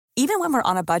Even when we're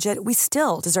on a budget, we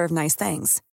still deserve nice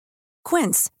things.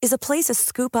 Quince is a place to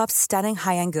scoop up stunning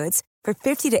high-end goods for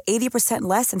 50 to 80%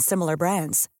 less than similar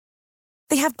brands.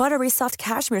 They have buttery soft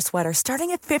cashmere sweaters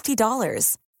starting at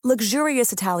 $50,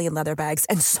 luxurious Italian leather bags,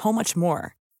 and so much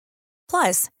more.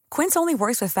 Plus, Quince only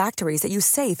works with factories that use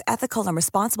safe, ethical, and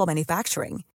responsible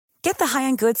manufacturing. Get the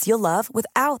high-end goods you'll love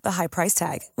without the high price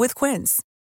tag with Quince.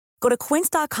 Go to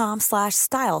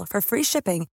quince.com/style for free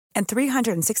shipping and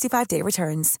 365-day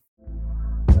returns.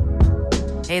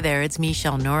 Hey there, it's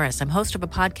Michelle Norris. I'm host of a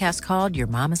podcast called Your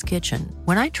Mama's Kitchen.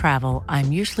 When I travel,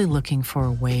 I'm usually looking for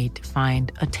a way to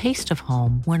find a taste of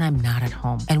home when I'm not at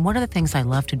home. And one of the things I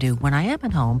love to do when I am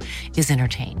at home is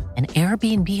entertain. And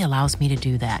Airbnb allows me to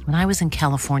do that. When I was in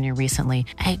California recently,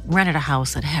 I rented a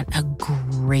house that had a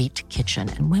great kitchen.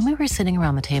 And when we were sitting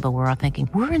around the table, we were all thinking,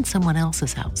 we're in someone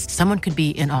else's house. Someone could be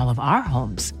in all of our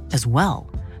homes as well.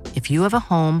 If you have a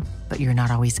home, but you're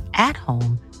not always at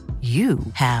home, you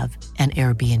have an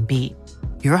Airbnb.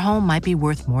 Your home might be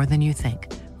worth more than you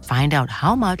think. Find out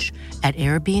how much at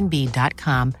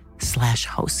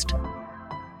airbnb.com/host.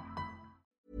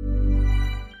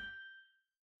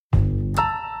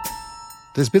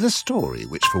 There's been a story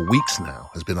which for weeks now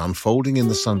has been unfolding in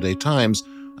the Sunday Times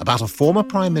about a former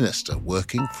Prime Minister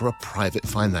working for a private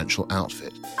financial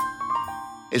outfit.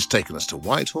 It's taken us to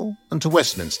Whitehall and to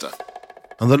Westminster.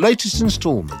 And the latest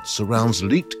instalment surrounds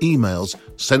leaked emails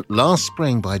sent last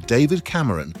spring by David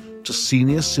Cameron to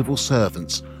senior civil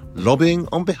servants lobbying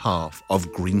on behalf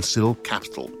of Greensill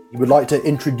Capital. We would like to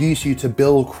introduce you to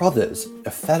Bill Crothers, a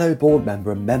fellow board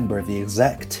member and member of the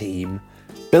exec team.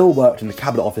 Bill worked in the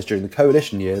Cabinet Office during the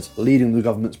coalition years, leading the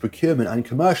government's procurement and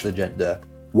commercial agenda.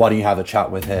 Why don't you have a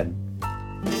chat with him?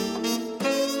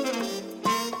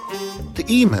 The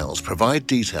emails provide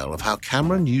detail of how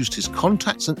Cameron used his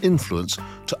contacts and influence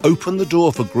to open the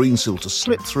door for Greensill to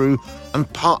slip through and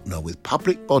partner with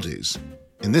public bodies,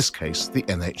 in this case the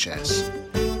NHS.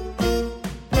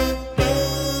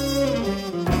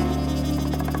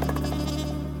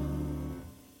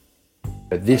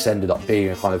 This ended up being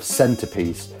a kind of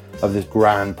centrepiece of this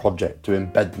grand project to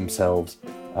embed themselves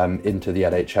into the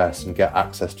NHS and get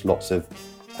access to lots of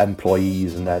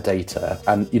employees and their data.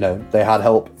 And, they had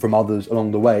help from others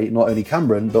along the way, not only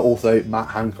Cameron, but also Matt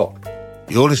Hancock.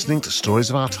 You're listening to Stories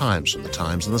of Our Times from the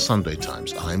Times and the Sunday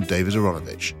Times. I'm David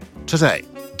Aronovich. Today,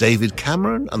 David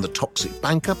Cameron and the Toxic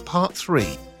Banker, Part 3,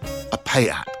 a pay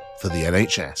app for the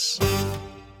NHS.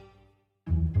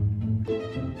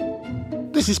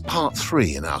 This is Part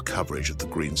 3 in our coverage of the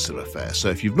Greensill affair, so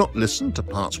if you've not listened to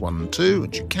Parts 1 and 2,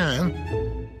 and you can,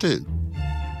 do.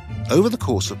 Over the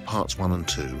course of Parts 1 and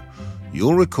 2,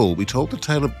 you'll recall we told the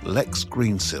tale of Lex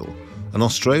Greensill, an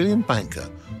Australian banker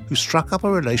who struck up a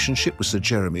relationship with Sir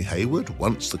Jeremy Hayward,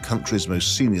 once the country's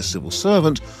most senior civil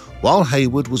servant, while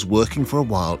Hayward was working for a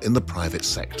while in the private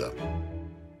sector.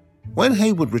 When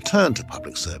Hayward returned to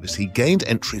public service, he gained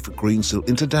entry for Greensill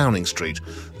into Downing Street,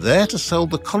 there to sell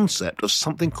the concept of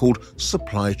something called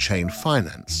supply chain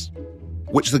finance,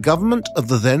 which the government of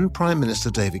the then Prime Minister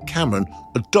David Cameron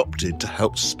adopted to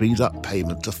help speed up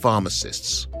payment to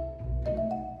pharmacists.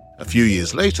 A few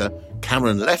years later,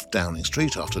 Cameron left Downing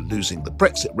Street after losing the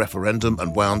Brexit referendum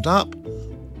and wound up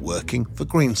working for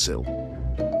Greensill.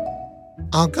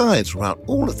 Our guide throughout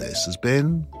all of this has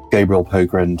been Gabriel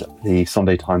Pogrund, the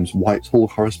Sunday Times Whitehall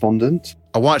correspondent.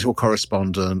 A Whitehall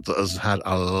correspondent that has had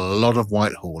a lot of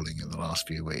whitehalling in the last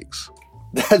few weeks.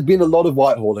 There's been a lot of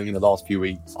whitehalling in the last few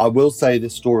weeks. I will say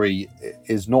this story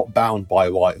is not bound by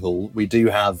Whitehall. We do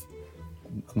have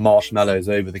marshmallows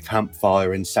over the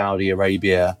campfire in Saudi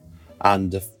Arabia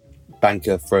and a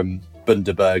banker from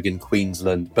Bundaberg in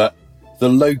Queensland. But the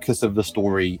locus of the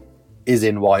story is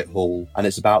in Whitehall, and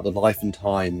it's about the life and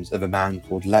times of a man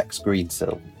called Lex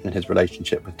Greensill and his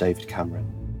relationship with David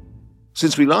Cameron.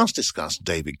 Since we last discussed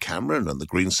David Cameron and the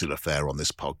Greensill affair on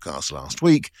this podcast last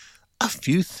week, a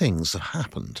few things have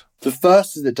happened. The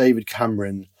first is that David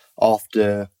Cameron,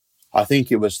 after I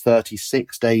think it was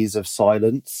 36 days of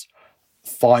silence,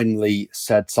 finally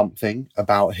said something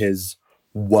about his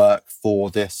work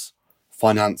for this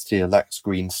financier Lex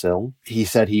Greensill. He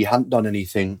said he hadn't done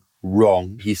anything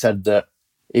wrong. He said that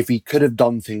if he could have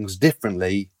done things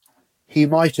differently, he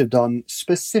might have done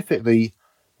specifically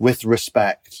with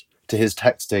respect to his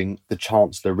texting the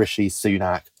Chancellor Rishi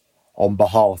Sunak on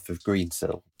behalf of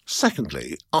Greensill.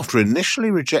 Secondly, after initially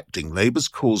rejecting Labour's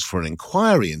calls for an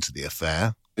inquiry into the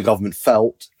affair, the government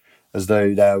felt as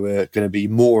though there were going to be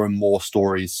more and more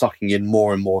stories sucking in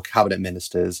more and more cabinet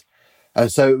ministers.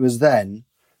 And so it was then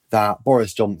that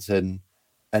Boris Johnson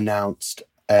announced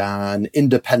an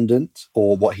independent,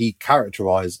 or what he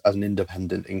characterised as an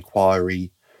independent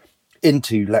inquiry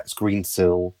into Lex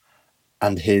Greensill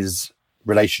and his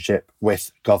relationship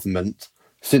with government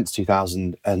since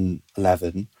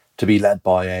 2011 to be led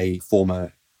by a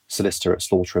former solicitor at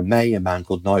Slaughter and May, a man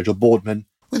called Nigel Boardman.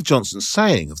 With Johnson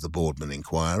saying of the Boardman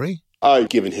inquiry, I've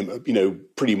given him,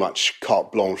 pretty much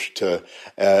carte blanche to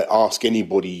ask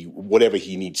anybody whatever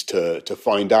he needs to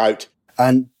find out.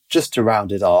 And just to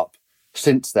round it up,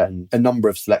 since then, a number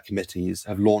of select committees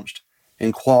have launched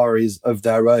inquiries of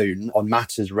their own on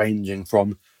matters ranging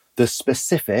from the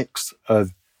specifics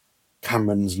of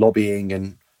Cameron's lobbying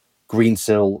and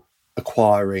Greensill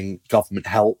acquiring government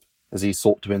help as he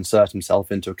sought to insert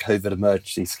himself into a COVID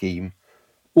emergency scheme,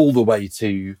 all the way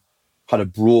to kind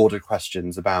of broader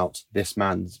questions about this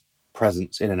man's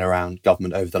presence in and around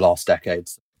government over the last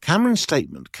decades. Cameron's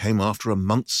statement came after a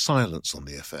month's silence on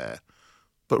the affair,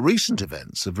 but recent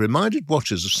events have reminded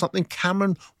watchers of something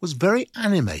Cameron was very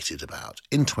animated about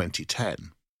in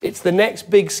 2010. It's the next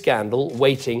big scandal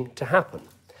waiting to happen.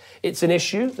 It's an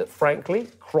issue that, frankly,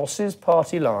 crosses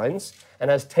party lines and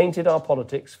has tainted our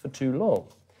politics for too long.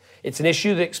 It's an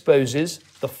issue that exposes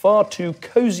the far too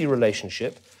cosy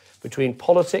relationship between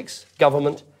politics,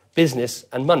 government, business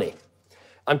and money.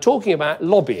 I'm talking about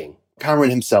lobbying.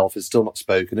 Cameron himself has still not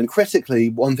spoken. And critically,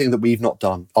 one thing that we've not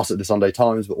done, us at the Sunday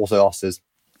Times, but also us as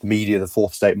the media, the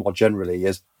Fourth Estate more generally,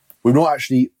 is we've not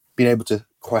actually been able to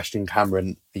question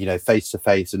Cameron, face to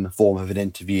face in the form of an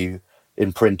interview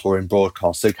in print or in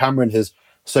broadcast. So Cameron has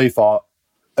so far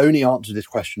only answered this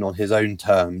question on his own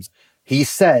terms. He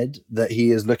said that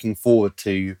he is looking forward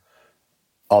to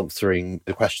answering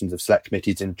the questions of select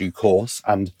committees in due course,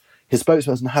 and his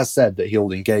spokesperson has said that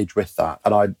he'll engage with that.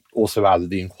 And I'd also add that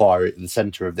the inquiry at the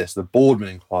centre of this, the Boardman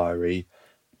inquiry,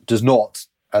 does not,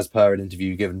 as per an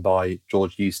interview given by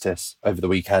George Eustice over the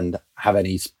weekend, have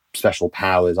any special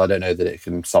powers. I don't know that it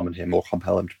can summon him or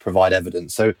compel him to provide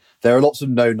evidence. So there are lots of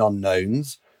known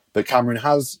unknowns, but Cameron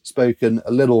has spoken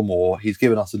a little more. He's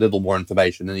given us a little more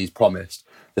information, and he's promised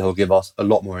that he'll give us a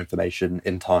lot more information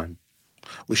in time.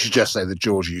 We should just say that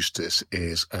George Eustice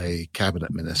is a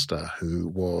cabinet minister who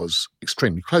was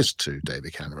extremely close to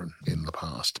David Cameron in the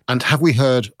past. And have we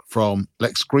heard from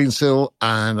Lex Greensill?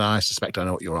 And I suspect I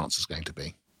know what your answer is going to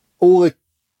be. All the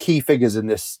key figures in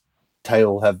this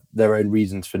tale have their own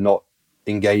reasons for not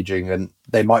engaging, and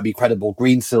they might be credible.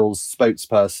 Greensill's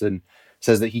spokesperson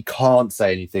says that he can't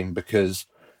say anything because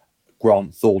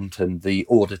Grant Thornton, the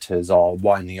auditors, are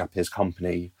winding up his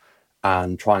company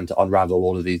and trying to unravel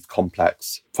all of these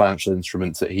complex financial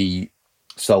instruments that he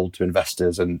sold to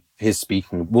investors, and his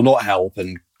speaking will not help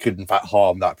and could in fact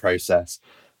harm that process.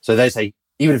 So they say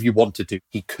even if you wanted to,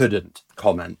 he couldn't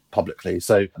comment publicly.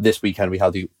 So this weekend we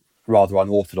had the rather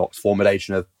unorthodox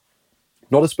formulation of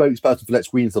not a spokesperson for Lex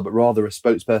Greensill, but rather a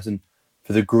spokesperson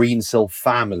for the Greensill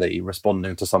family,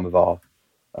 responding to some of our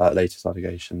latest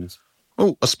allegations.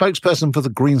 Oh, a spokesperson for the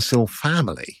Greensill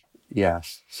family?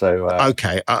 Yes. So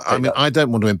okay. I mean, I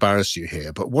don't want to embarrass you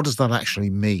here, but what does that actually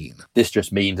mean? This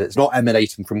just means it's not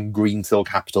emanating from Greensill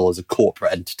Capital as a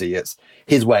corporate entity. It's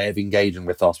his way of engaging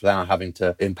with us without having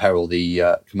to imperil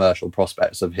the commercial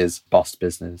prospects of his bust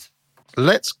business.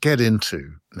 Let's get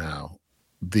into now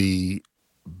the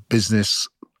business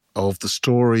of the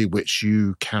story which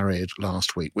you carried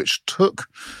last week, which took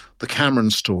the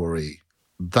Cameron story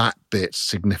that bit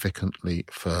significantly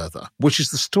further, which is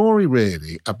the story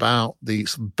really about the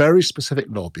very specific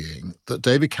lobbying that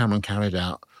David Cameron carried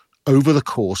out over the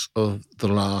course of the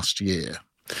last year.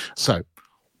 So,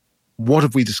 what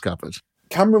have we discovered?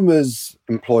 Cameron was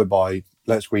employed by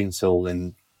Lex Greensill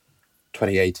in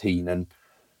 2018, and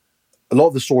a lot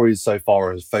of the stories so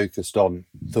far has focused on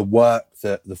the work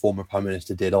that the former Prime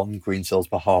Minister did on Greensill's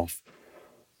behalf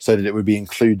so that it would be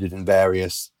included in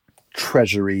various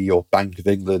Treasury or Bank of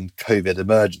England COVID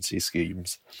emergency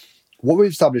schemes. What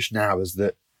we've established now is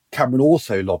that Cameron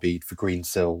also lobbied for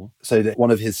Greensill so that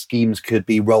one of his schemes could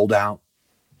be rolled out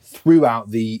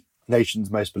throughout the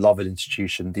nation's most beloved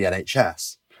institution, the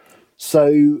NHS.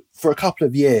 So for a couple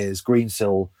of years,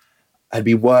 Greensill had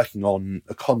been working on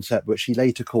a concept which he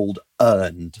later called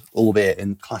Earned, albeit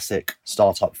in classic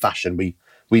startup fashion. We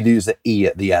lose the E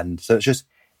at the end. So it's just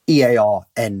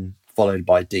EARN followed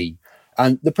by D.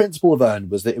 And the principle of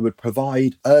Earned was that it would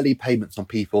provide early payments on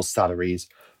people's salaries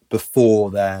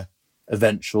before their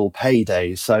eventual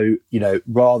payday. So,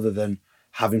 rather than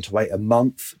having to wait a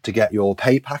month to get your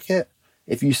pay packet,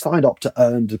 if you signed up to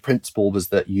Earned, the principle was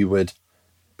that you would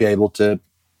be able to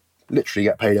literally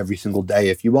get paid every single day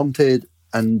if you wanted.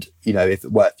 And, if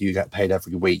it worked, you get paid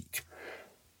every week.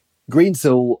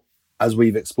 Greensill, as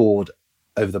we've explored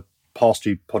over the past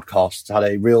two podcasts, had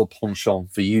a real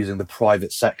penchant for using the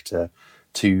private sector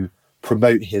to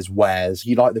promote his wares.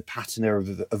 He liked the patina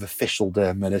of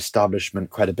officialdom and establishment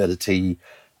credibility.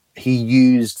 He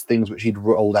used things which he'd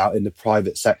rolled out in the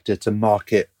private sector to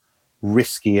market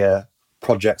riskier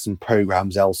projects and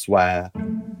programs elsewhere.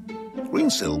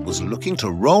 Greensill was looking to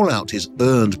roll out his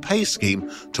earned pay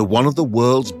scheme to one of the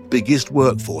world's biggest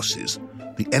workforces,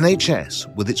 the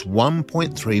NHS, with its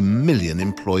 1.3 million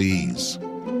employees.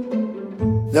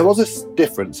 There was a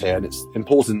difference here, and it's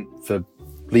important for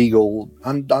legal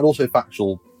and also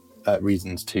factual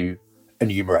reasons to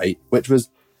enumerate, which was,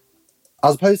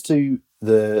 as opposed to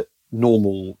the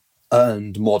normal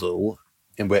earned model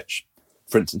in which,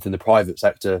 for instance, in the private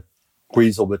sector,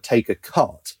 Greensill would take a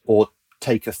cut or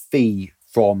take a fee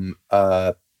from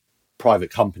a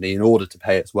private company in order to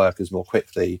pay its workers more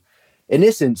quickly. In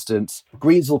this instance,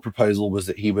 Greensill's proposal was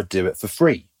that he would do it for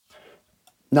free.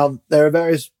 Now, there are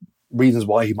various reasons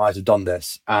why he might have done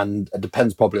this, and it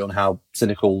depends probably on how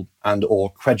cynical and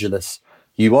or credulous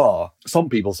you are. Some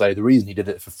people say the reason he did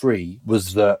it for free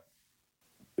was that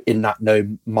in that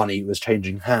no money was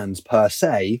changing hands per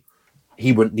se,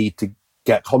 he wouldn't need to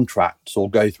get contracts or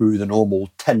go through the normal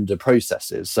tender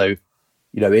processes. So,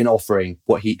 in offering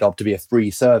what he dubbed to be a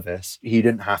free service, he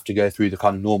didn't have to go through the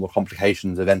kind of normal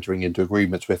complications of entering into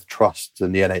agreements with trusts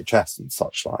and the NHS and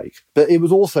such like. But it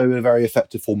was also a very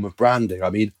effective form of branding. I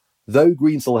mean, though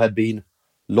Greensill had been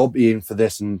lobbying for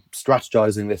this and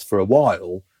strategizing this for a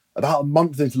while, about a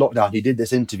month into lockdown, he did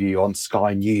this interview on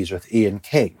Sky News with Ian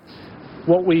King.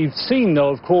 What we've seen, though,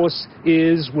 of course,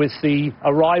 is with the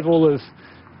arrival of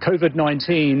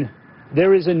COVID-19,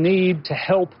 there is a need to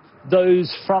help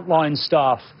those frontline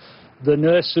staff, the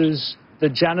nurses, the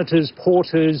janitors,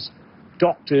 porters,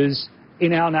 doctors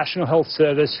in our National Health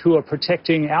Service who are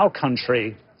protecting our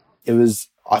country. It was,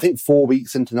 I think, 4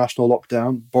 weeks into national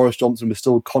lockdown. Boris Johnson was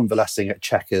still convalescing at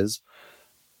Chequers.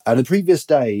 And the previous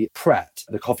day, Pret,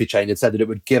 the coffee chain, had said that it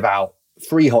would give out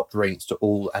free hot drinks to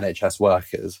all NHS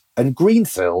workers. And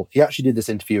Greensill, he actually did this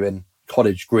interview in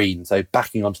College Green, so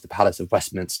backing onto the Palace of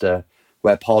Westminster,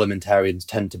 where parliamentarians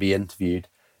tend to be interviewed.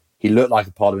 He looked like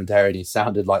a parliamentarian. He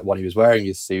sounded like one. He was wearing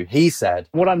his suit. He said,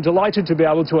 "What I'm delighted to be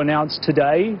able to announce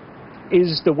today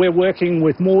is that we're working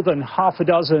with more than half a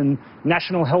dozen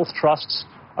national health trusts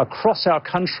across our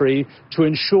country to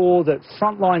ensure that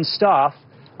frontline staff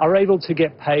are able to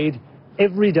get paid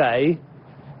every day,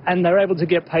 and they're able to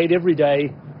get paid every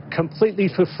day completely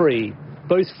for free,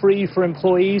 both free for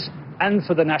employees and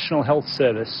for the National Health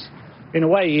Service." In a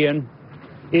way, Ian,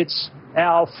 it's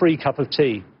our free cup of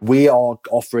tea. We are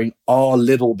offering our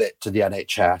little bit to the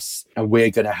NHS, and we're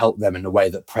going to help them in the way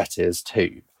that Pret is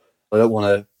too. I don't want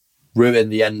to ruin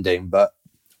the ending, but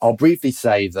I'll briefly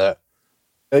say that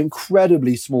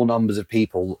incredibly small numbers of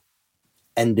people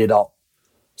ended up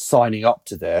signing up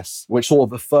to this, which sort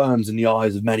of affirms in the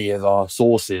eyes of many of our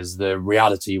sources the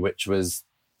reality, which was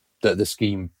that the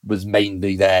scheme was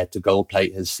mainly there to gold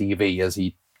plate his CV, as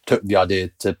he took the idea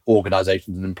to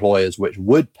organisations and employers which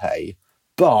would pay.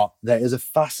 But there is a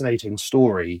fascinating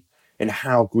story in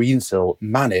how Greensill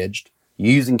managed,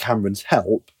 using Cameron's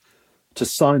help, to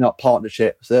sign up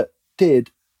partnerships that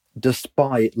did,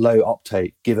 despite low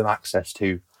uptake, give him access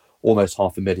to almost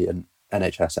 500,000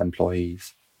 NHS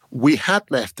employees. We had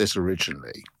left this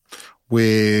originally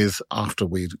with, after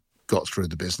we'd got through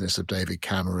the business of David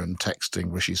Cameron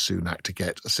texting Rishi Sunak to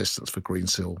get assistance for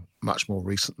Greensill much more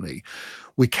recently,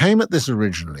 we came at this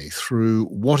originally through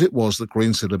what it was that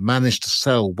Greensill had managed to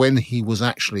sell when he was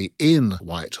actually in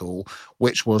Whitehall,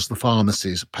 which was the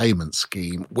pharmacy's payment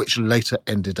scheme, which later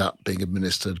ended up being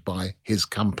administered by his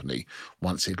company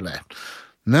once he'd left.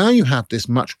 Now you have this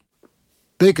much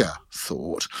bigger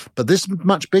thought, but this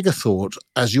much bigger thought,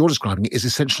 as you're describing it, is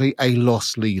essentially a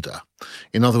loss leader.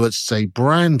 In other words, it's a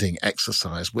branding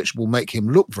exercise which will make him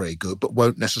look very good, but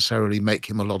won't necessarily make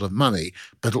him a lot of money,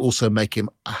 but also make him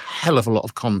a hell of a lot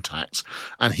of contacts.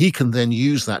 And he can then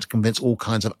use that to convince all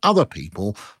kinds of other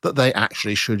people that they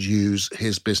actually should use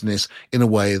his business in a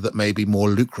way that may be more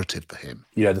lucrative for him.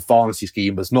 You know, the pharmacy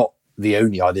scheme was not the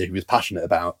only idea he was passionate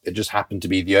about. It just happened to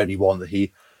be the only one that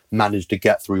he managed to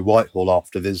get through Whitehall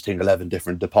after visiting 11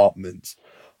 different departments.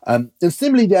 And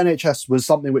similarly, the NHS was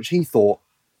something which he thought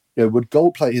would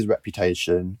gold plate his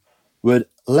reputation, would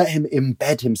let him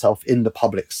embed himself in the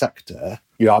public sector.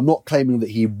 I'm not claiming that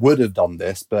he would have done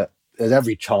this, but there's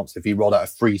every chance if he rolled out a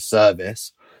free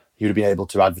service, he would have been able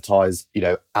to advertise,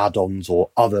 add-ons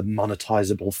or other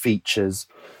monetizable features.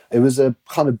 It was a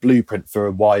kind of blueprint for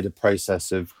a wider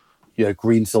process of,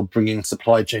 Greensill bringing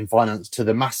supply chain finance to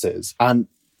the masses. And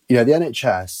the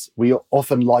NHS, we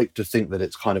often like to think that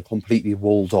it's kind of completely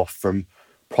walled off from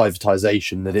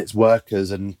privatisation, that its workers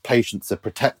and patients are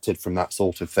protected from that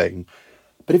sort of thing.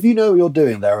 But if you know what you're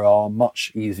doing, there are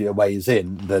much easier ways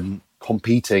in than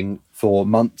competing for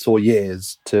months or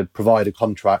years to provide a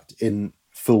contract in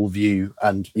full view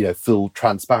and, full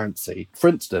transparency. For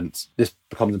instance, this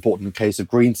becomes important in the case of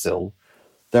Greensill.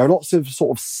 There are lots of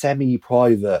sort of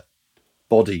semi-private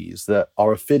bodies that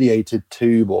are affiliated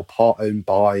to or part owned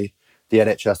by the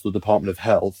NHS or Department of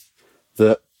Health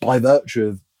that, by virtue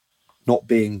of not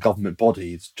being government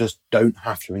bodies, just don't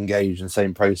have to engage in the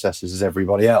same processes as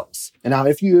everybody else. And now,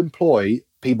 if you employ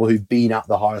people who've been at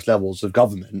the highest levels of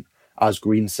government, as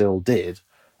Greensill did,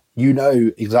 you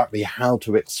know exactly how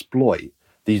to exploit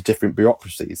these different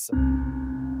bureaucracies.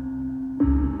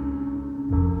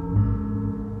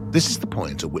 This is the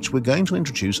point at which we're going to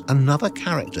introduce another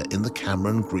character in the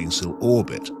Cameron-Greensill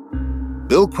orbit.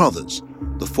 Bill Crothers,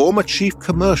 the former Chief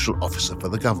Commercial Officer for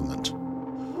the government.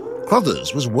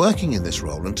 Crothers was working in this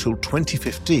role until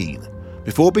 2015,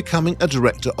 before becoming a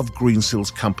director of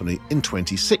Greensill's company in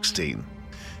 2016.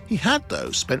 He had,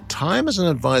 though, spent time as an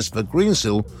advisor for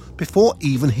Greensill before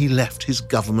even he left his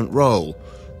government role,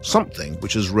 something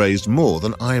which has raised more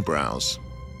than eyebrows.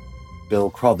 Bill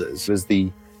Crothers was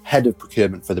the head of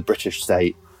procurement for the British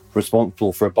state,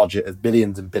 responsible for a budget of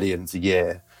billions and billions a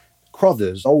year.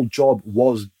 Crothers' old job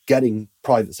was getting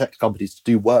private sector companies to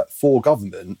do work for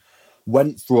government,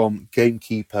 went from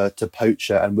gamekeeper to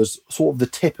poacher, and was sort of the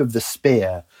tip of the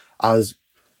spear as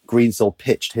Greensill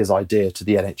pitched his idea to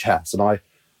the NHS. And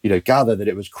I gather that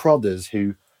it was Crothers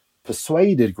who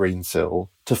persuaded Greensill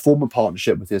to form a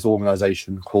partnership with this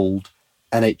organisation called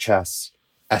NHS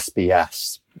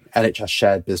SBS, NHS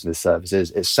Shared Business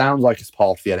Services. It sounds like it's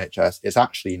part of the NHS. It's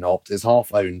actually not. It's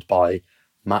half owned by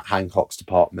Matt Hancock's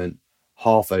department,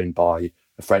 half owned by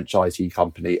a French IT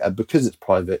company. And because it's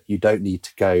private, you don't need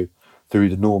to go through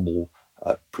the normal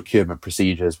procurement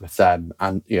procedures with them.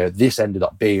 And this ended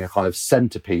up being a kind of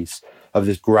centrepiece of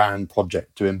this grand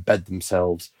project to embed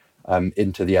themselves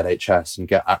into the NHS and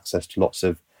get access to lots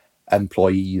of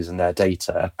employees and their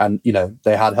data. And,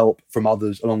 they had help from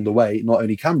others along the way, not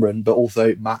only Cameron, but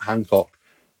also Matt Hancock,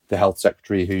 the health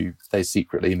secretary who they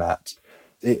secretly met.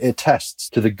 It attests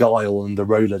to the guile and the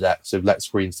Rolodex of Lex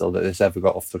Greensill that this ever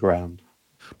got off the ground.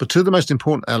 But two of the most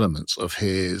important elements of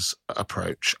his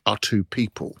approach are two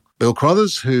people. Bill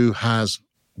Crothers, who has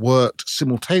worked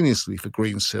simultaneously for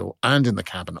Greensill and in the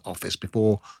Cabinet Office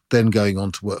before then going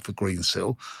on to work for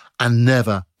Greensill and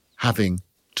never having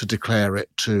to declare it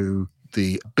to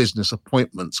the Business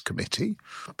Appointments Committee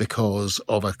because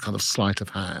of a kind of sleight of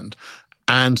hand,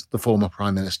 and the former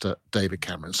Prime Minister David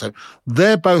Cameron. So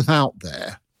they're both out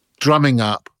there drumming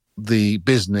up the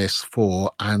business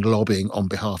for and lobbying on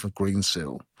behalf of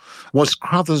Greensill. Was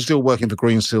Crothers still working for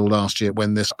Greensill last year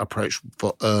when this approach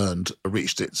for Earned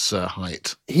reached its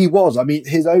height? He was. I mean,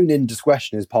 his own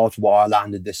indiscretion is part of why I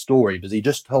landed this story, because he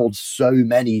just told so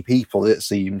many people, it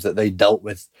seems, that they dealt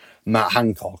with Matt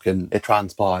Hancock, and it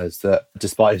transpires that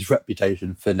despite his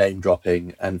reputation for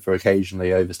name-dropping and for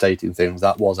occasionally overstating things,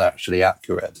 that was actually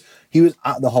accurate. He was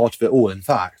at the heart of it all. In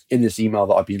fact, in this email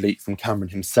that I've been leaked from Cameron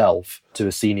himself to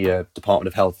a senior Department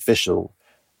of Health official,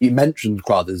 he mentioned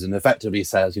Crothers and effectively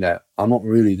says, I'm not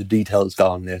really the details guy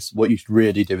on this. What you should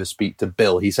really do is speak to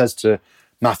Bill. He says to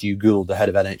Matthew Gould, the head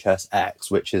of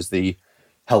NHSX, which is the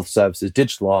Health Services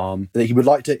digital arm, that he would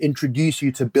like to introduce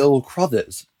you to Bill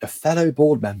Crothers, a fellow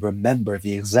board member and member of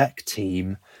the exec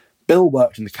team. Bill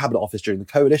worked in the Cabinet Office during the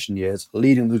coalition years,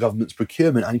 leading the government's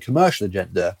procurement and commercial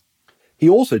agenda. He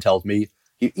also tells me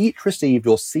you each received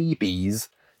your CBs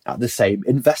at the same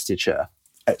investiture!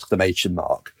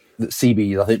 That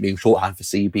CBs, I think, being shorthand for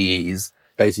CBEs,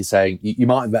 basically saying, you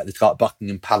might have met this guy at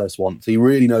Buckingham Palace once, he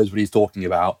really knows what he's talking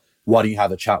about, why don't you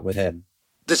have a chat with him?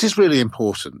 This is really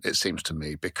important, it seems to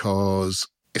me, because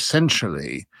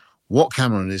essentially what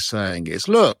Cameron is saying is,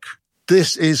 look,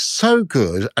 this is so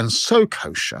good and so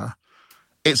kosher,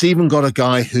 it's even got a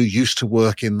guy who used to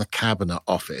work in the Cabinet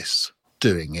Office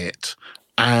doing it,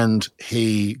 and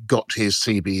he got his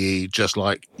CBE just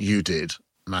like you did,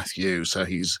 Matthew. So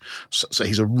he's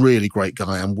a really great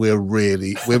guy, and we're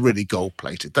really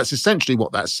gold-plated. That's essentially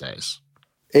what that says.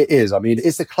 It is. I mean,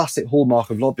 it's the classic hallmark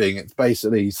of lobbying. It's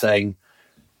basically saying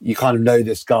you kind of know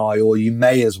this guy, or you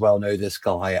may as well know this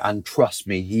guy, and trust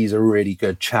me, he's a really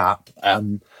good chap.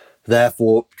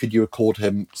 Therefore, could you accord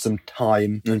him some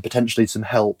time and potentially some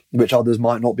help, which others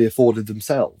might not be afforded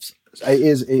themselves? It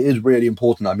is really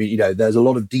important. I mean, there's a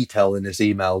lot of detail in this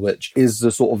email, which is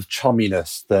the sort of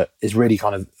chumminess that is really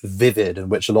kind of vivid and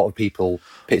which a lot of people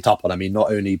picked up on. I mean,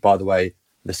 not only, by the way,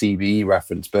 the CBE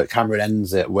reference, but Cameron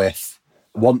ends it with,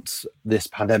 once this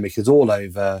pandemic is all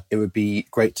over, it would be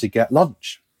great to get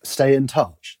lunch. Stay in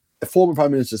touch. A former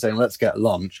Prime Minister saying, let's get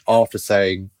lunch, after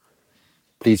saying,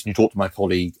 please can you talk to my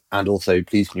colleague, and also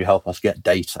please can you help us get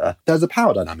data. There's a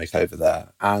power dynamic over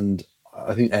there, and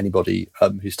I think anybody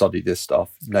who studied this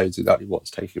stuff knows exactly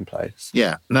what's taking place.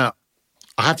 Yeah. Now,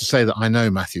 I have to say that I know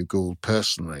Matthew Gould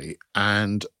personally,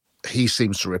 and he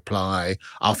seems to reply,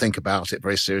 I'll think about it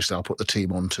very seriously, I'll put the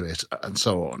team onto it, and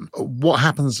so on. What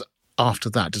happens after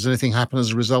that? Does anything happen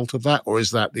as a result of that, or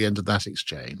is that the end of that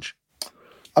exchange?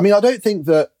 I mean, I don't think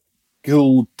that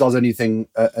Gould does anything,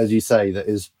 as you say, that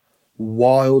is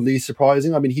wildly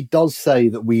surprising. I mean, he does say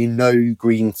that we know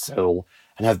Greensill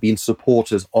and have been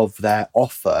supporters of their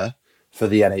offer for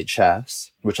the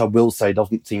NHS, which I will say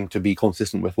doesn't seem to be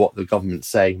consistent with what the government's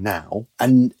saying now.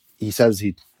 And he says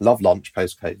he'd love lunch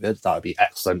post-COVID. That would be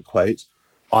excellent quote.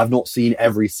 I've not seen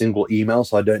every single email,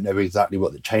 so I don't know exactly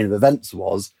what the chain of events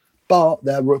was, but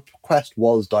their request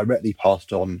was directly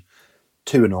passed on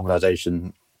to an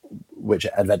organisation which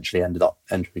it eventually ended up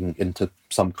entering into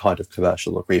some kind of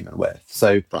commercial agreement with.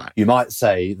 So You might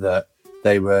say that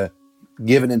they were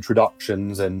given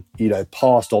introductions and,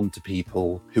 passed on to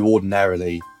people who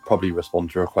ordinarily probably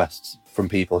respond to requests from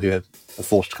people who are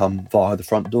forced to come via the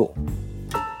front door.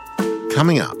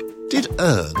 Coming up, did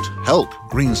Earned help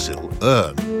Greensill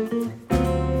earn?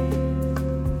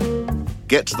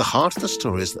 Get to the heart of the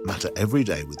stories that matter every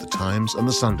day with The Times and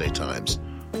The Sunday Times.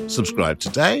 Subscribe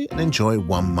today and enjoy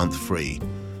 1 month free.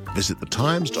 Visit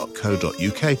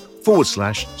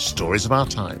thetimes.co.uk/stories of our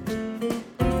times.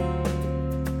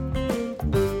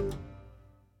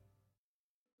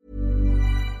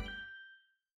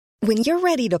 When you're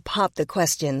ready to pop the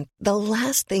question, the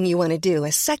last thing you want to do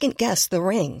is second-guess the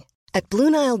ring. At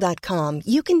BlueNile.com,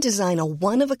 you can design a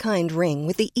one-of-a-kind ring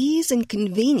with the ease and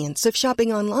convenience of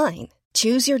shopping online.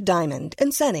 Choose your diamond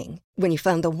and setting. When you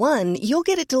find the one, you'll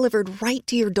get it delivered right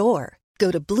to your door.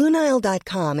 Go to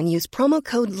BlueNile.com and use promo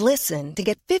code LISTEN to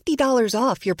get $50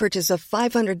 off your purchase of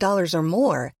 $500 or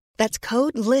more. That's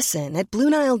code LISTEN at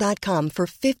BlueNile.com for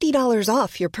 $50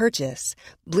 off your purchase.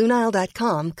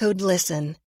 BlueNile.com, code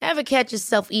LISTEN. Ever catch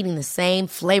yourself eating the same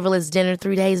flavorless dinner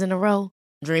 3 days in a row?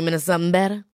 Dreaming of something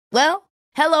better? Well,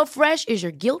 HelloFresh is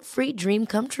your guilt-free dream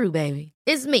come true, baby.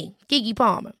 It's me, Keke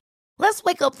Palmer. Let's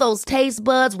wake up those taste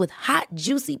buds with hot,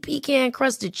 juicy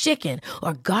pecan-crusted chicken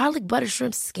or garlic butter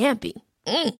shrimp scampi.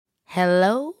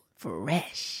 Hello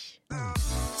Fresh.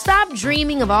 Stop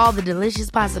dreaming of all the delicious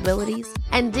possibilities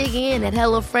and dig in at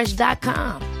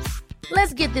HelloFresh.com.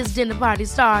 Let's get this dinner party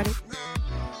started.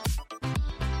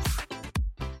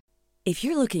 If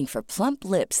you're looking for plump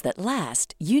lips that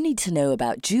last, you need to know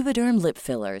about Juvederm lip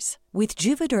fillers. With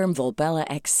Juvederm Volbella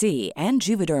XC and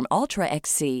Juvederm Ultra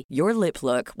XC, your lip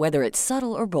look, whether it's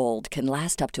subtle or bold, can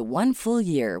last up to 1 full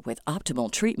year with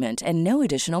optimal treatment and no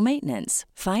additional maintenance.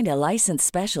 Find a licensed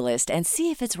specialist and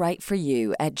see if it's right for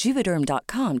you at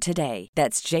Juvederm.com today.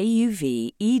 That's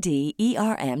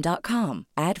JUVEDERM.com.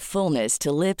 Add fullness to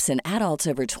lips in adults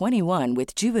over 21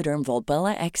 with Juvederm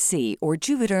Volbella XC or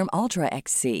Juvederm Ultra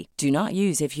XC. Do not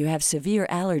use if you have severe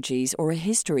allergies or a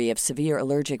history of severe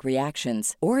allergic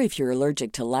reactions, or if you're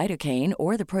allergic to lidocaine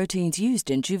or the proteins used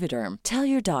in Juvederm. Tell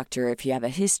your doctor if you have a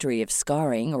history of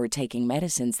scarring or taking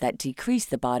medicines that decrease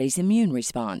the body's immune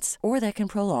response or that can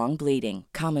prolong bleeding.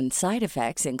 Common side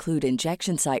effects include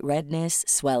injection site redness,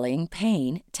 swelling,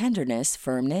 pain, tenderness,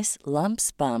 firmness,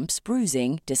 lumps, bumps,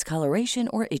 bruising, discoloration,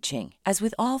 or itching. As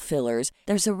with all fillers,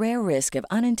 there's a rare risk of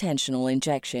unintentional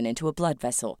injection into a blood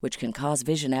vessel, which can cause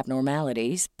vision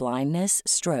abnormalities, blindness,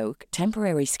 stroke,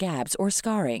 temporary scabs, or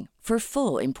scarring. For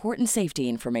full, important safety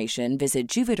information, visit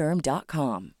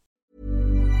Juvederm.com.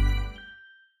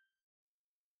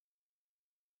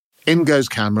 In goes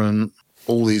Cameron,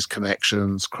 all these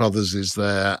connections, Crothers is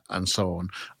there, and so on.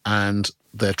 And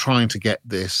they're trying to get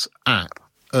this app,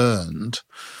 Earned,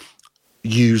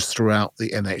 used throughout the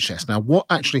NHS. Now, what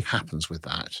actually happens with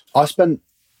that? I spent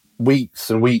weeks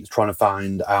and weeks trying to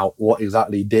find out what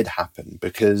exactly did happen,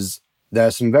 because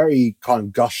there's some very kind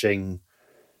of gushing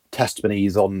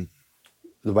testimonies on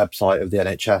the website of the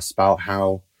NHS about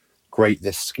how great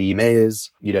this scheme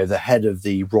is. You know, the head of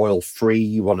the Royal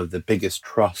Free, one of the biggest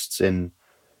trusts in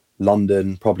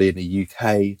London, probably in the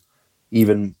UK,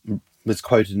 even was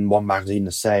quoted in one magazine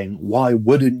as saying, why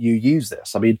wouldn't you use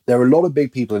this? I mean, there are a lot of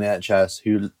big people in the NHS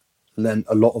who lent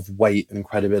a lot of weight and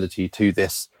credibility to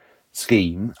this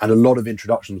scheme, and a lot of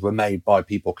introductions were made by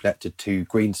people connected to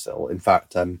Greensill. In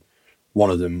fact, one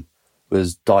of them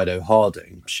was Dido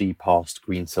Harding. She passed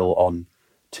Greensill on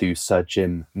to Sir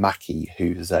Jim Mackey,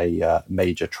 who's a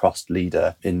major trust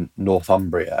leader in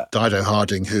Northumbria. Dido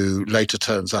Harding, who later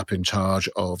turns up in charge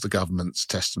of the government's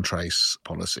test and trace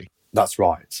policy. That's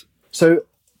right. So,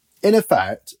 in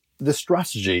effect, the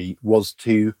strategy was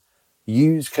to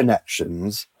use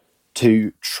connections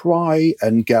to try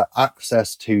and get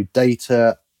access to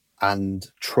data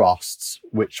and trusts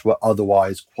which were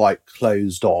otherwise quite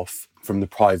closed off from the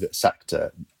private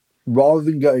sector. Rather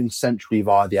than going centrally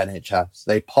via the NHS,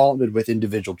 they partnered with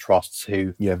individual trusts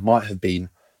who, might have been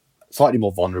slightly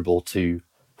more vulnerable to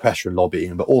pressure and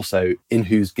lobbying, but also in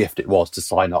whose gift it was to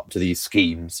sign up to these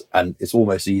schemes. And it's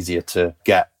almost easier to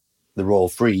get the Royal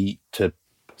Free to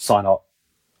sign up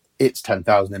its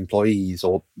 10,000 employees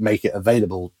or make it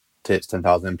available to its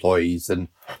 10,000 employees than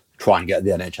try and get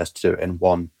the NHS to do it in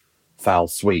one foul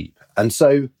sweep. And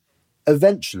so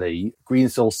eventually,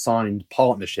 Greensill signed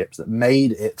partnerships that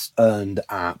made its Earned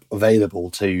app available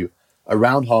to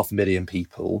around 500,000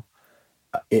 people.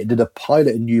 It did a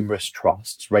pilot in numerous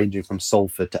trusts, ranging from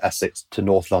Salford to Essex to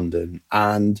North London.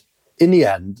 And in the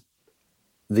end,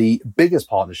 the biggest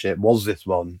partnership was this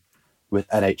one with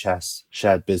NHS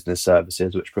Shared Business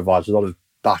Services, which provides a lot of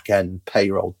back-end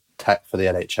payroll tech for the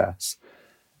NHS.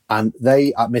 And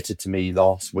they admitted to me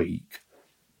last week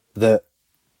that,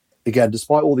 again,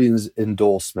 despite all these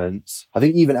endorsements, I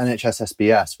think even NHS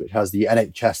SBS, which has the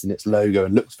NHS in its logo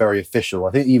and looks very official,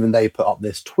 I think even they put up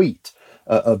this tweet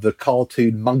of the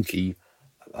cartoon monkey,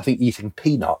 I think eating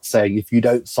peanuts, saying, if you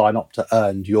don't sign up to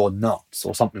Earned, you're nuts,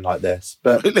 or something like this.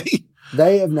 But Really?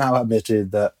 They have now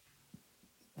admitted that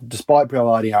despite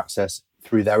providing access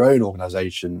through their own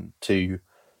organisation to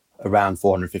around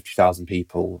 450,000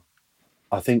 people,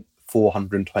 I think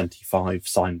 425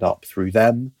 signed up through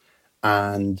them,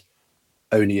 and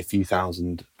only a few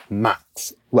thousand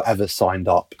max were ever signed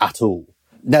up at all.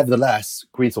 Nevertheless,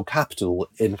 Greensill Capital,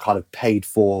 in kind of paid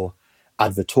for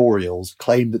advertorials,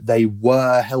 claimed that they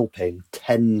were helping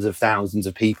tens of thousands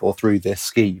of people through this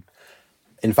scheme.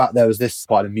 In fact, there was this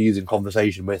quite amusing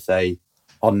conversation with a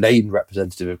unnamed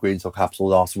representative of Greensill Capital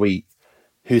last week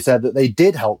who said that they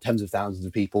did help tens of thousands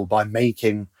of people by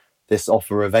making this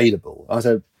offer available. I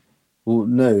said, well,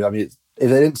 no, I mean, if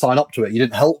they didn't sign up to it, you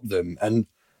didn't help them. And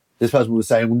this person was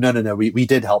saying, well, no, we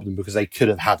did help them because they could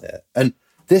have had it. And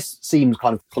this seems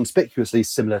kind of conspicuously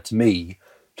similar to me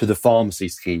to the pharmacy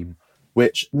scheme,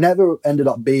 which never ended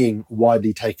up being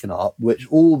widely taken up, which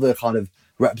all the kind of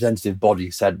representative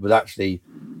bodies said was actually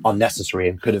unnecessary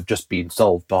and could have just been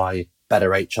solved by better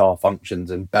HR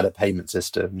functions and better payment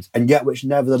systems, and yet which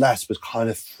nevertheless was kind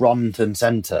of front and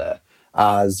centre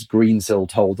as Greensill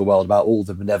told the world about all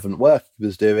the benevolent work he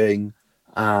was doing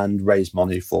and raised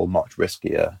money for much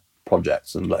riskier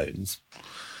projects and loans.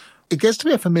 It gets to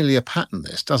be a familiar pattern,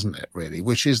 this, doesn't it, really?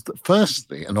 Which is that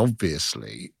firstly, and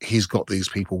obviously, he's got these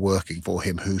people working for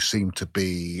him who seem to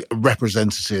be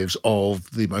representatives of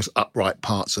the most upright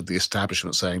parts of the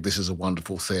establishment, saying this is a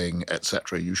wonderful thing,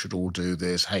 etc. You should all do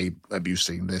this. Hey, have you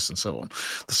seen this? And so on.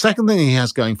 The second thing he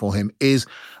has going for him is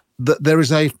that there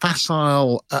is a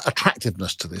facile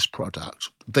attractiveness to this product.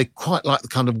 They quite like the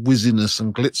kind of whizziness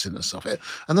and glitziness of it.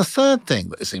 And the third thing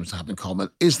that it seems to have in common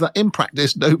is that in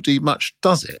practice, nobody much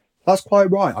does it. That's quite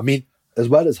right. I mean, as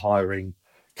well as hiring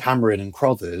Cameron and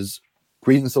Crothers,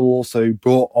 Greensill also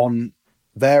brought on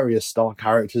various star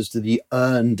characters to the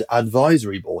Earned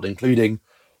Advisory Board, including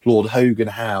Lord Hogan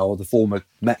Howe, the former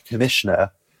Met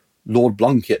Commissioner, Lord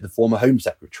Blunkett, the former Home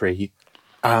Secretary,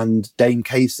 and Dame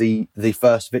Casey, the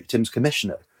first Victims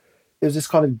Commissioner. It was this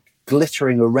kind of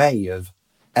glittering array of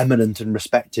eminent and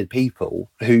respected people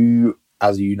who,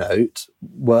 as you note,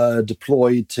 were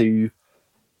deployed to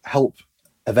help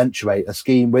eventuate a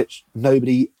scheme which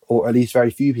nobody, or at least very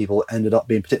few people, ended up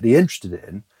being particularly interested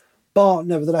in, but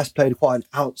nevertheless played quite an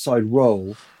outside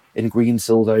role in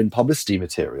Greensill's own publicity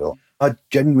material. I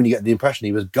genuinely get the impression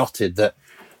he was gutted that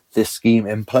this scheme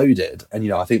imploded.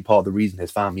 And, I think part of the reason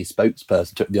his family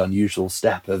spokesperson took the unusual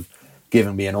step of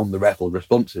giving me an on-the-record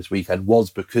response this weekend was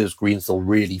because Greensill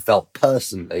really felt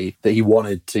personally that he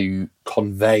wanted to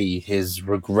convey his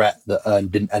regret that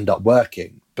Earned didn't end up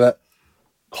working. But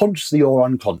consciously or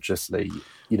unconsciously,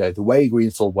 the way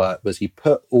Greensill worked was he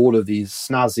put all of these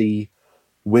snazzy,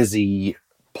 whizzy,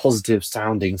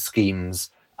 positive-sounding schemes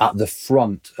at the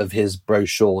front of his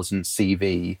brochures and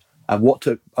CV. And what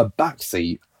took a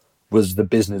backseat was the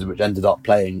business which ended up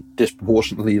playing a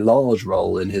disproportionately large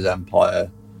role in his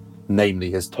empire, namely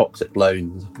his toxic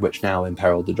loans, which now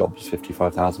imperiled the jobs of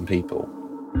 55,000 people.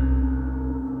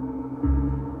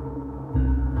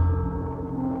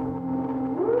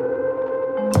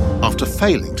 After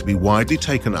failing to be widely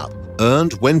taken up,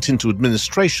 Earned went into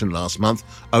administration last month,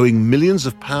 owing millions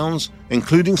of pounds,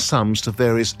 including sums to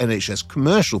various NHS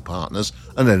commercial partners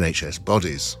and NHS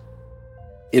bodies.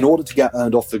 In order to get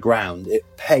Earned off the ground, it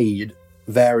paid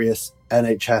various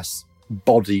NHS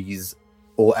bodies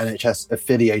or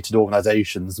NHS-affiliated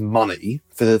organisations money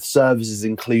for the services,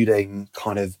 including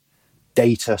kind of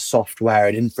data, software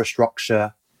and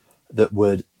infrastructure that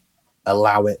would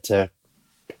allow it to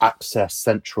access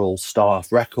central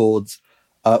staff records,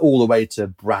 all the way to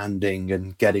branding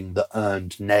and getting the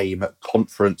earned name at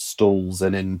conference stalls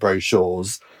and in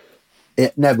brochures.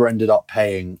 It never ended up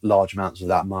paying large amounts of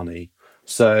that money.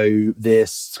 So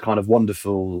this kind of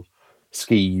wonderful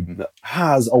scheme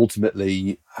has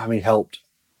ultimately, helped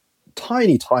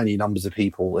tiny numbers of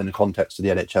people in the context of the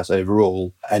NHS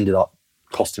overall, ended up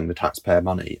costing the taxpayer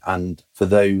money. And for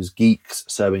those geeks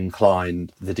so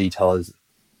inclined, the detail is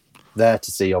there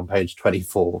to see on page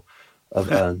 24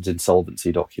 of Ern's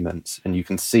insolvency documents. And you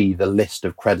can see the list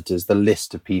of creditors, the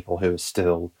list of people who are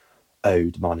still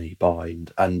owed money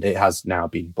behind. And it has now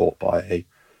been bought by a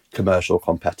commercial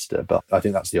competitor. But I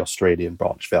think that's the Australian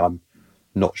branch of it. I'm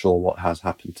not sure what has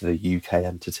happened to the UK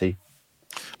entity.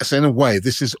 So in a way,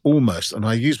 this is almost, and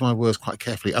I use my words quite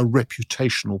carefully, a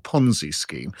reputational Ponzi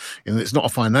scheme. And it's not a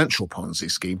financial Ponzi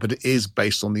scheme, but it is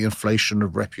based on the inflation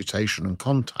of reputation and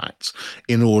contacts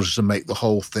in order to make the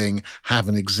whole thing have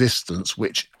an existence,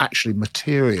 which actually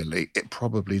materially it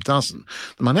probably doesn't.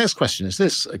 My next question is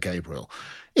this, Gabriel.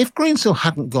 If Greensill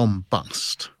hadn't gone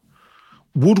bust,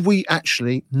 would we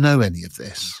actually know any of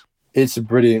this? It's a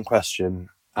brilliant question.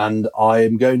 And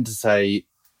I'm going to say,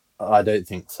 I don't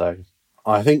think so.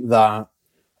 I think that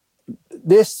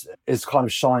this is kind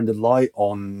of shined a light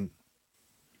on,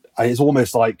 it's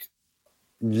almost like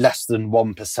less than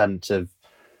 1% of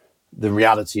the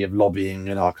reality of lobbying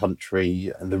in our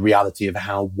country and the reality of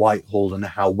how Whitehall and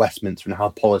how Westminster and how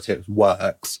politics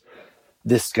works.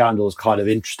 This scandal is kind of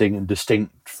interesting and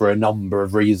distinct for a number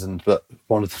of reasons, but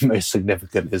one of the most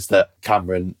significant is that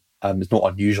Cameron is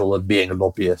not unusual in being a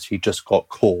lobbyist. He just got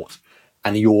caught.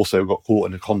 And he also got caught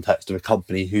in the context of a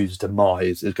company whose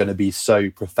demise is going to be so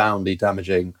profoundly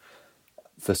damaging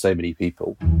for so many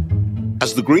people.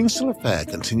 As the Greensill affair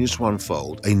continues to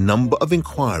unfold, a number of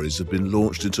inquiries have been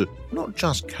launched into not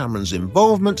just Cameron's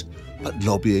involvement, but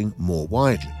lobbying more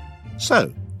widely.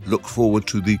 So, look forward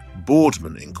to the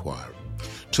Boardman inquiry,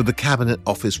 to the Cabinet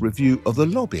Office review of the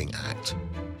Lobbying Act,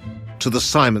 to the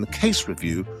Simon Case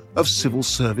review of civil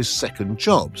service second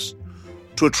jobs,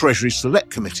 to a Treasury Select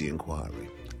Committee inquiry,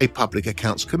 a Public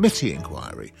Accounts Committee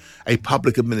inquiry, a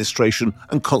Public Administration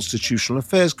and Constitutional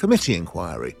Affairs Committee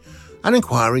inquiry, an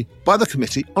inquiry by the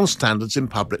Committee on Standards in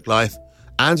Public Life,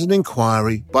 and an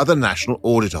inquiry by the National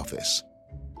Audit Office.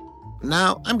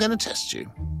 Now, I'm going to test you.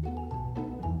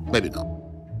 Maybe not.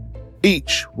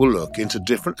 Each will look into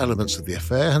different elements of the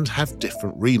affair and have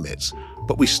different remits,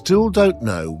 but we still don't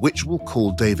know which will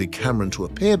call David Cameron to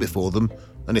appear before them,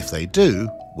 and if they do,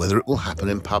 whether it will happen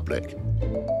in public.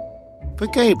 For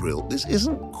Gabriel, this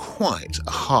isn't quite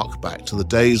a hark back to the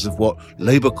days of what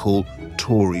Labour call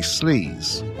Tory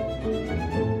sleaze.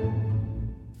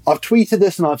 I've tweeted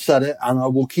this and I've said it, and I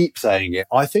will keep saying it.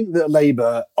 I think that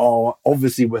Labour are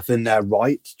obviously within their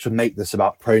right to make this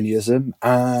about cronyism,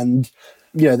 and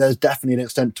there's definitely an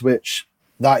extent to which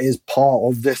that is part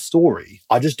of this story.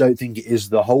 I just don't think it is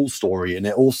the whole story, and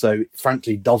it also,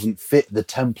 frankly, doesn't fit the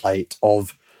template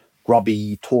of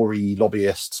grubby Tory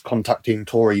lobbyists contacting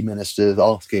Tory ministers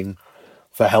asking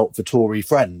for help for Tory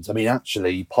friends.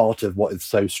 Actually, part of what is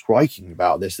so striking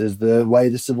about this is the way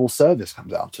the civil service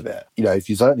comes out of it. If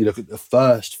you certainly look at the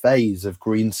first phase of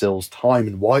Greensill's time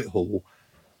in Whitehall,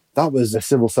 that was a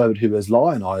civil servant who was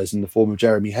lionised in the form of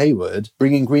Jeremy Hayward,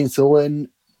 bringing Greensill in,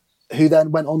 who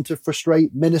then went on to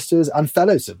frustrate ministers and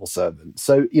fellow civil servants.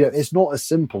 So, it's not as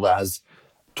simple as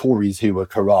Tories who were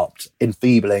corrupt,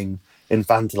 enfeebling,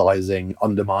 infantilising,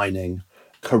 undermining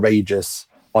courageous,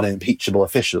 unimpeachable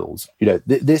officials.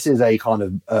 This is a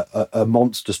kind of a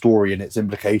monster story in its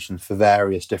implications for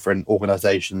various different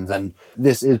organisations, and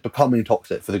this is becoming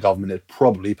toxic for the government. It's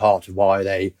probably part of why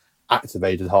they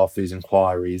activated half these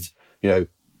inquiries.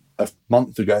 A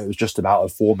month ago, it was just about a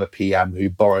former PM who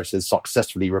Boris has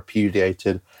successfully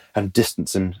repudiated and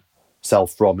distanced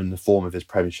himself from in the form of his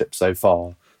premiership so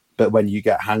far. But when you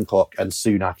get Hancock and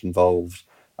Sunak involved,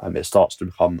 it starts to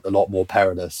become a lot more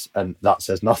perilous. And that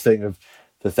says nothing of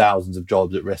the thousands of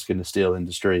jobs at risk in the steel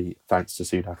industry, thanks to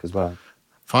Sunak as well.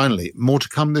 Finally, more to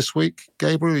come this week.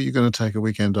 Gabriel, are you going to take a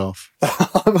weekend off?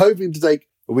 I'm hoping to take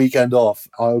a weekend off.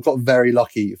 I got very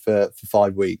lucky for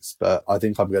 5 weeks, but I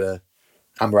think I'm going to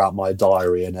hammer out my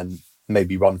diary and then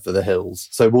maybe run for the hills.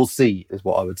 So we'll see, is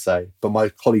what I would say. But my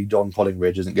colleague John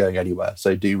Collingridge isn't going anywhere,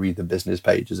 so do read the business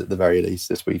pages at the very least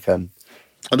this weekend.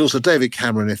 And also, David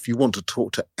Cameron, if you want to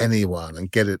talk to anyone and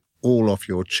get it all off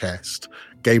your chest,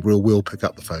 Gabriel will pick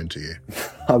up the phone to you.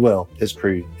 I will. It's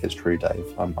true,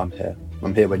 Dave. I'm here.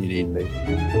 I'm here when you need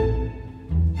me.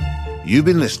 You've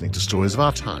been listening to Stories of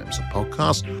Our Times, a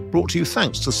podcast brought to you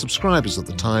thanks to subscribers of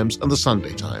The Times and The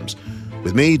Sunday Times,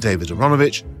 with me, David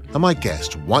Aronovich, and my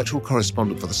guest, Whitehall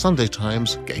correspondent for The Sunday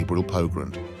Times, Gabriel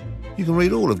Pogrund. You can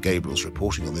read all of Gabriel's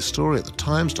reporting on this story at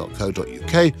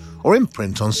thetimes.co.uk or in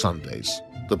print on Sundays.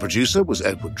 The producer was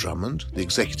Edward Drummond, the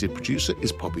executive producer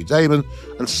is Poppy Damon,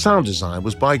 and sound design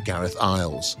was by Gareth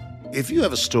Isles. If you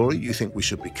have a story you think we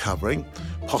should be covering,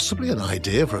 possibly an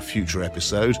idea for a future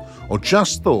episode, or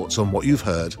just thoughts on what you've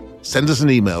heard, send us an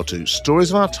email to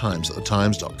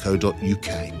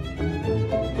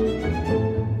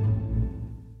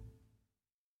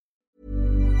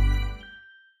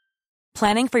storiesofourtimes@thetimes.co.uk.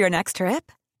 Planning for your next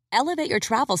trip? Elevate your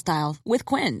travel style with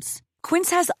Quince.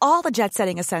 Quince has all the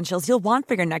jet-setting essentials you'll want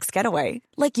for your next getaway,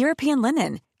 like European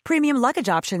linen, premium luggage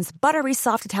options, buttery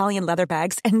soft Italian leather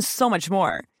bags, and so much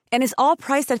more. And is all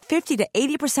priced at 50 to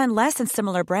 80% less than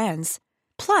similar brands.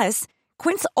 Plus,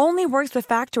 Quince only works with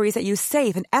factories that use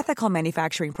safe and ethical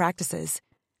manufacturing practices.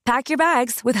 Pack your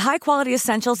bags with high-quality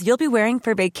essentials you'll be wearing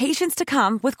for vacations to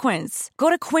come with Quince. Go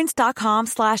to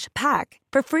quince.com/pack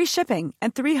for free shipping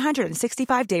and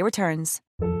 365-day returns.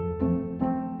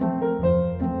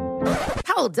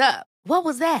 Hold up. What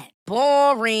was that?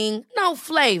 Boring. No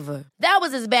flavor. That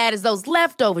was as bad as those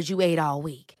leftovers you ate all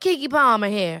week. Keke Palmer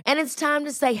here, and it's time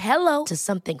to say hello to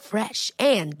something fresh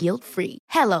and guilt-free.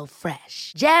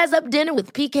 HelloFresh. Jazz up dinner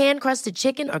with pecan-crusted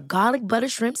chicken or garlic butter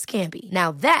shrimp scampi.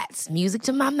 Now that's music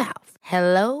to my mouth.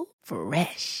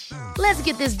 HelloFresh. Let's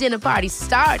get this dinner party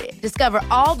started. Discover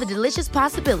all the delicious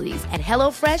possibilities at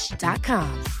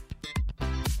HelloFresh.com.